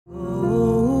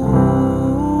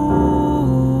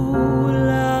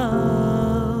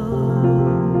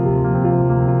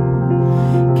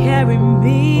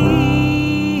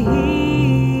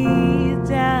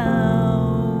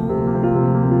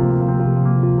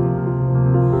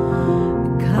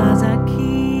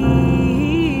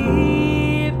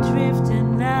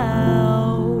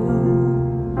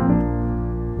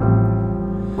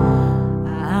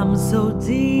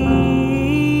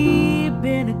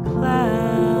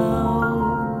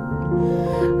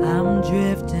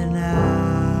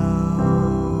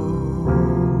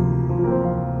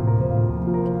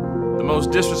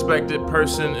disrespected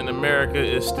person in America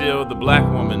is still the black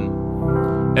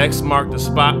woman. X marked the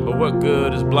spot, but what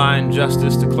good is blind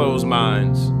justice to closed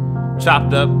minds?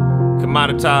 Chopped up,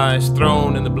 commoditized,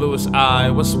 thrown in the bluest eye.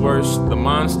 What's worse, the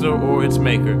monster or its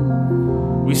maker?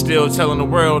 We still telling the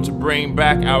world to bring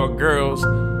back our girls.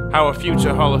 How a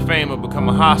future Hall of Famer become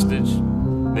a hostage.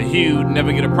 The hued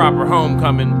never get a proper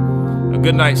homecoming. A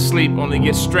good night's sleep only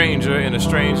gets stranger in a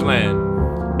strange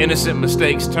land. Innocent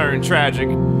mistakes turn tragic.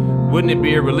 Wouldn't it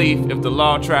be a relief if the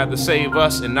law tried to save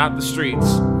us and not the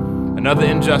streets? Another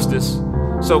injustice,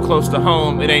 so close to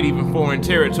home it ain't even foreign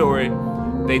territory.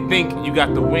 They think you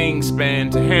got the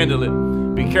wingspan to handle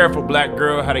it. Be careful, black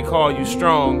girl, how they call you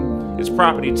strong. It's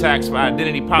property tax for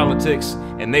identity politics,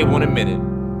 and they won't admit it.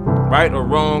 Right or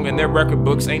wrong, in their record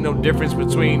books ain't no difference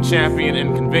between champion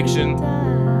and conviction.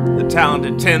 The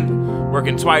talented 10th,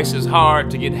 working twice as hard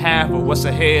to get half of what's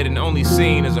ahead and only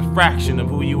seen as a fraction of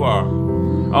who you are.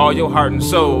 All your heart and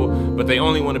soul, but they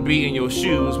only want to be in your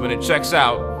shoes when it checks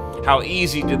out. How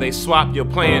easy did they swap your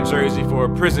playing jersey for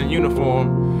a prison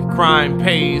uniform? Crime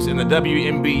pays and the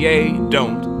WNBA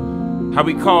don't. How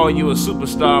we call you a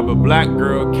superstar, but black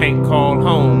girl can't call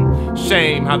home.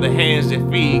 Shame how the hands that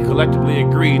feed collectively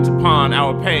agreed to pawn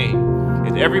our pain.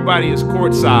 If everybody is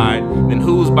courtside, then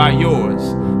who's by yours?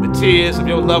 The tears of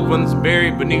your loved ones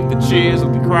buried beneath the cheers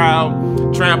of the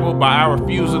crowd, trampled by our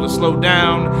refusal to slow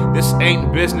down. This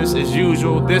ain't business as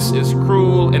usual. This is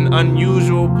cruel and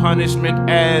unusual punishment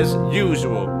as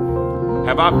usual.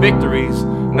 Have our victories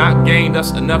not gained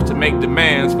us enough to make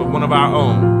demands for one of our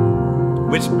own?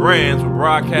 Which brands will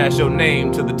broadcast your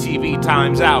name till the TV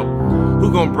times out?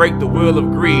 Who gonna break the will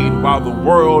of greed while the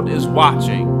world is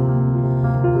watching?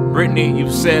 Brittney,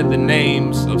 you've said the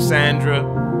names of Sandra,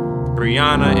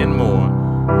 Brianna, and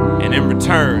more. And in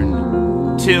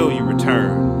return, till you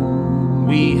return,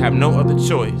 we have no other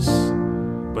choice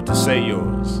but to say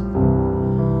yours.